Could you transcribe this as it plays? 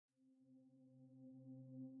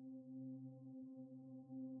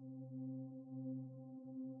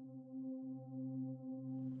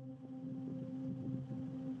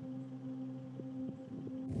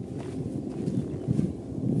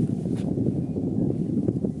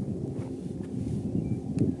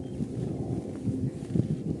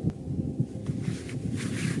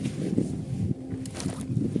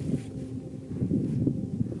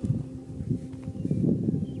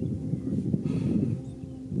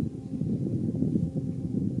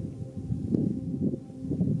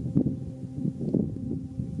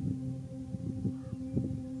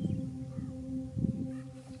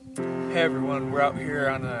Hey everyone, we're out here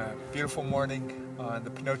on a beautiful morning on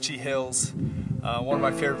the Panoche Hills, one of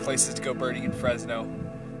my favorite places to go birding in Fresno.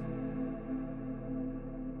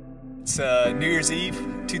 It's New Year's Eve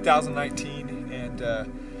 2019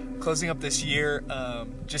 and closing up this year.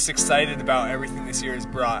 Just excited about everything this year has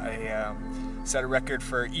brought. I set a record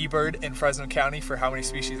for eBird in Fresno County for how many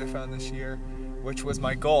species I found this year, which was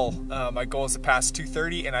my goal. My goal is to pass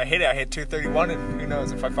 230, and I hit it. I hit 231, and who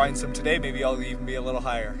knows, if I find some today, maybe I'll even be a little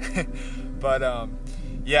higher. But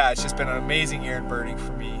yeah, it's just been an amazing year in birding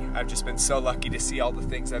for me. I've just been so lucky to see all the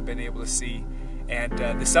things I've been able to see. And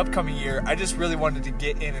this upcoming year, I just really wanted to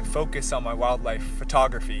get in and focus on my wildlife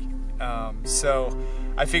photography. So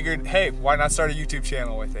I figured, hey, why not start a YouTube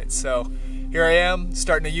channel with it? So here I am,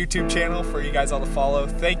 starting a YouTube channel for you guys all to follow.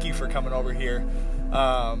 Thank you for coming over here.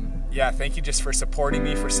 Yeah, thank you just for supporting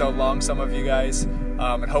me for so long, some of you guys,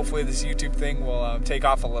 and hopefully this YouTube thing will take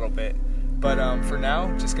off a little bit. But for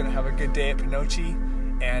now, just gonna have a good day at Panoche,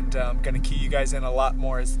 and gonna key you guys in a lot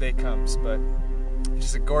more as the day comes. But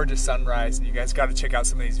just a gorgeous sunrise, and you guys got to check out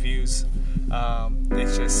some of these views.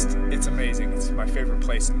 It's amazing. It's my favorite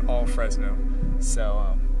place in all of Fresno.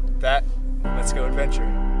 So let's go adventure.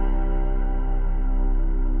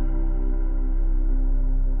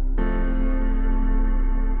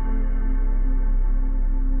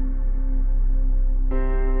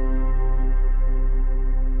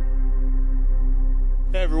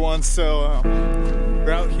 Hey everyone, so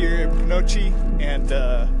we're out here at Panoche, and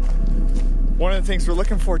one of the things we're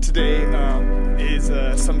looking for today is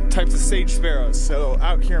some types of sage sparrows. So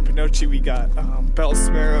out here in Panoche we got bell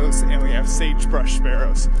sparrows and we have sagebrush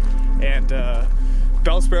sparrows. And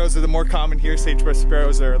bell sparrows are the more common here. Sagebrush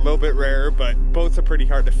sparrows are a little bit rarer, but both are pretty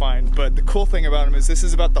hard to find. But the cool thing about them is this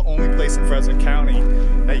is about the only place in Fresno County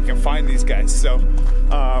that you can find these guys. So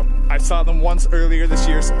I saw them once earlier this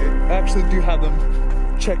year, so I actually do have them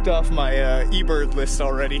checked off my eBird list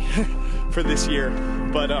already for this year.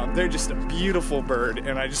 But they're just a beautiful bird,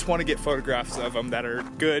 and I just want to get photographs of them that are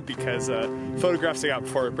good, because photographs I got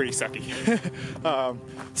before are pretty sucky.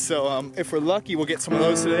 So if we're lucky, we'll get some of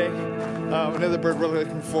those today. Another bird we're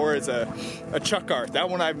looking for is a chuckart. That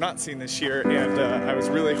one I've not seen this year, and I was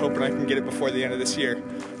really hoping I can get it before the end of this year.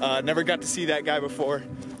 Never got to see that guy before.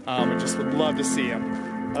 I just would love to see him.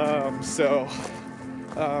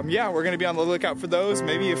 Yeah, we're gonna be on the lookout for those.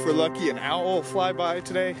 Maybe if we're lucky, an owl will fly by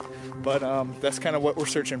today, but that's kind of what we're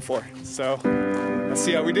searching for. So let's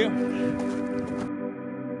see how we do.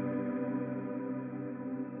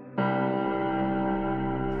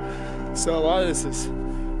 So a lot of this is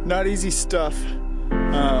not easy stuff.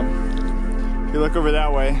 If you look over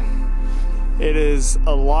that way, it is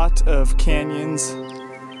a lot of canyons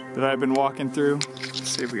that I've been walking through. Let's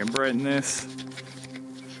see if we can brighten this.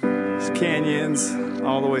 There's canyons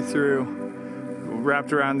all the way through,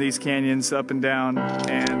 wrapped around these canyons up and down,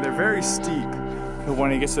 and they're very steep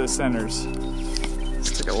when it gets to the centers.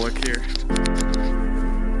 Let's take a look here.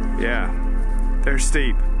 Yeah, they're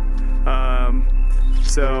steep.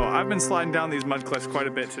 So I've been sliding down these mud cliffs quite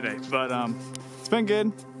a bit today, but it's been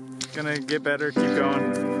good. Gonna get better, keep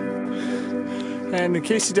going. And in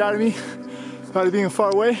case you doubted me about it being far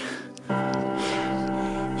away,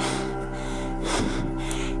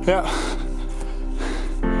 yeah.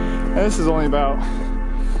 And this is only about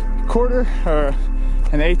a quarter or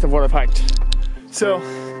an eighth of what I've hiked. So,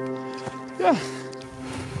 yeah.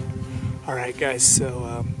 All right, guys,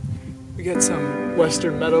 so we got some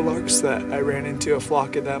western meadowlarks that I ran into, a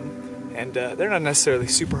flock of them. And they're not necessarily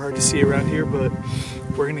super hard to see around here, but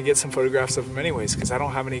we're gonna get some photographs of them anyways, because I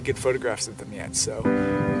don't have any good photographs of them yet. So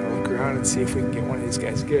I'm gonna look around and see if we can get one of these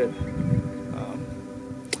guys good.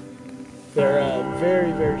 They're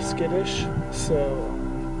very, very skittish, so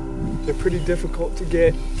they're pretty difficult to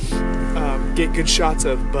get good shots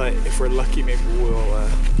of, but if we're lucky, maybe we'll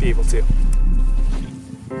be able to.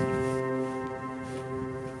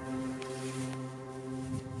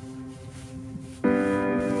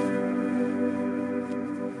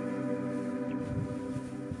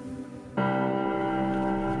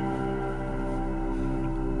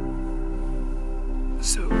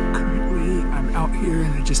 So currently I'm out here,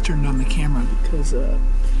 and I just turned on the camera because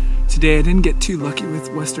today I didn't get too lucky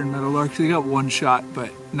with western meadowlarks. I got one shot,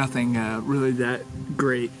 but nothing really that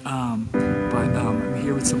great. I'm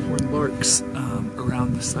here with some horned larks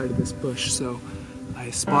around the side of this bush. So I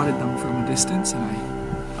spotted them from a distance, and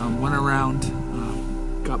I went around,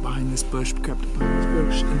 got behind this bush, crept up behind this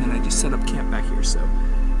bush, and then I just set up camp back here. So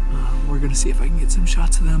we're gonna see if I can get some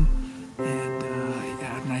shots of them, and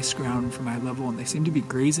yeah, nice ground for my level, and they seem to be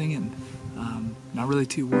grazing, and not really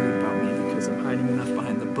too worried about me because I'm hiding enough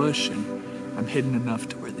behind the bush and I'm hidden enough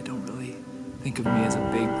to where they don't really think of me as a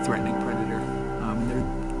big threatening predator. And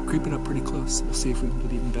they're creeping up pretty close. We'll see if we can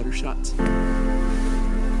get even better shots.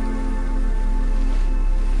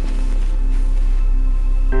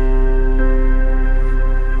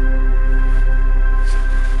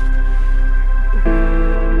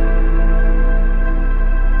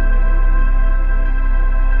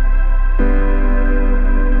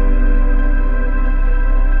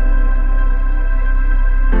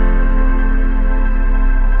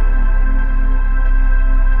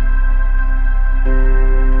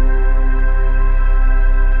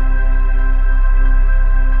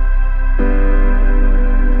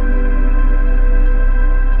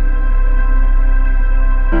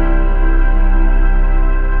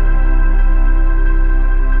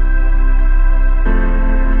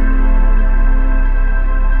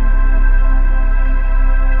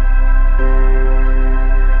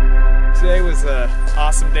 Today was an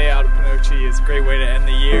awesome day out at Panoche. It's a great way to end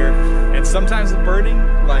the year. And sometimes with birding,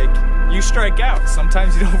 like, you strike out.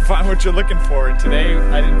 Sometimes you don't find what you're looking for. And today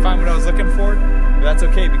I didn't find what I was looking for, but that's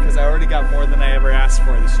okay because I already got more than I ever asked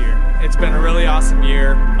for this year. It's been a really awesome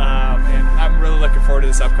year, and I'm really looking forward to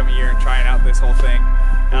this upcoming year and trying out this whole thing.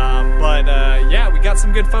 Yeah, we got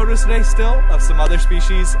some good photos today still of some other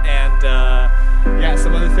species, and yeah,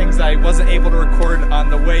 some other things I wasn't able to record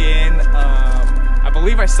on the way in. I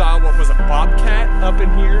believe I saw what was a bobcat up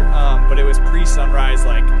in here, but it was pre-sunrise,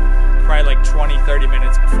 like probably like 20-30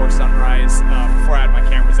 minutes before sunrise, before I had my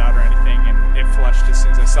cameras out or anything, and it flushed as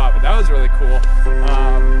soon as I saw it. But that was really cool.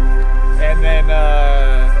 And then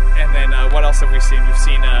what else have we seen? We've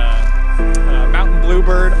seen a mountain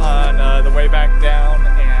bluebird on the way back down,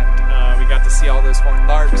 and we got to see all those horned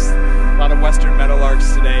larks, a lot of western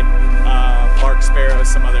meadowlarks today, lark sparrows,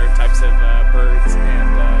 some other types of birds,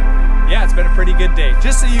 and yeah, it's been a pretty good day.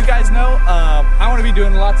 Just so you guys know, I want to be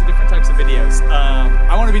doing lots of different types of videos.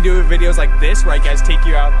 I want to be doing videos like this where I guys take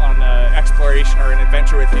you out on an exploration or an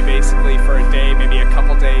adventure with me basically for a day, maybe a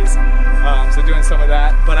couple days. So doing some of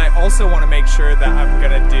that. But I also want to make sure that I'm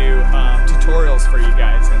going to do tutorials for you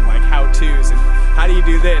guys and like how-tos and how do you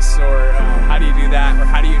do this, or how do you do that, or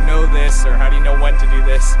how do you know this, or how do you know when to do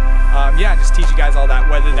this. Yeah, just teach you guys all that,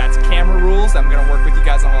 whether that's camera rules. I'm going to work with you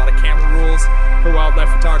guys on a lot of camera rules for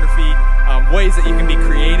wildlife photography, ways that you can be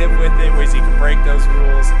creative with it, ways you can break those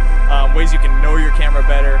rules, ways you can know your camera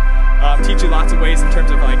better, teach you lots of ways in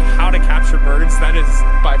terms of like how to capture birds. That is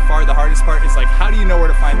by far the hardest part, is like how do you know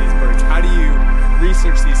where to find these birds, how do you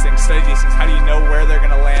research these things, study these things, how do you know where they're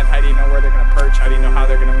going to land, how do you know where they're going to perch, how do you know how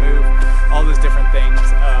they're going to move, all those different things.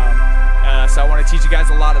 So I want to teach you guys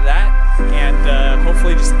a lot of that, and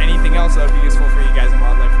hopefully just anything else that would be useful for you guys in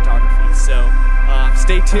wildlife photography. So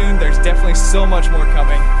stay tuned, there's definitely so much more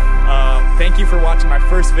coming. Thank you for watching my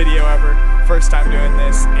first video ever, first time doing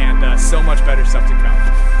this, and so much better stuff to come.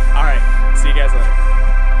 Alright, see you guys later.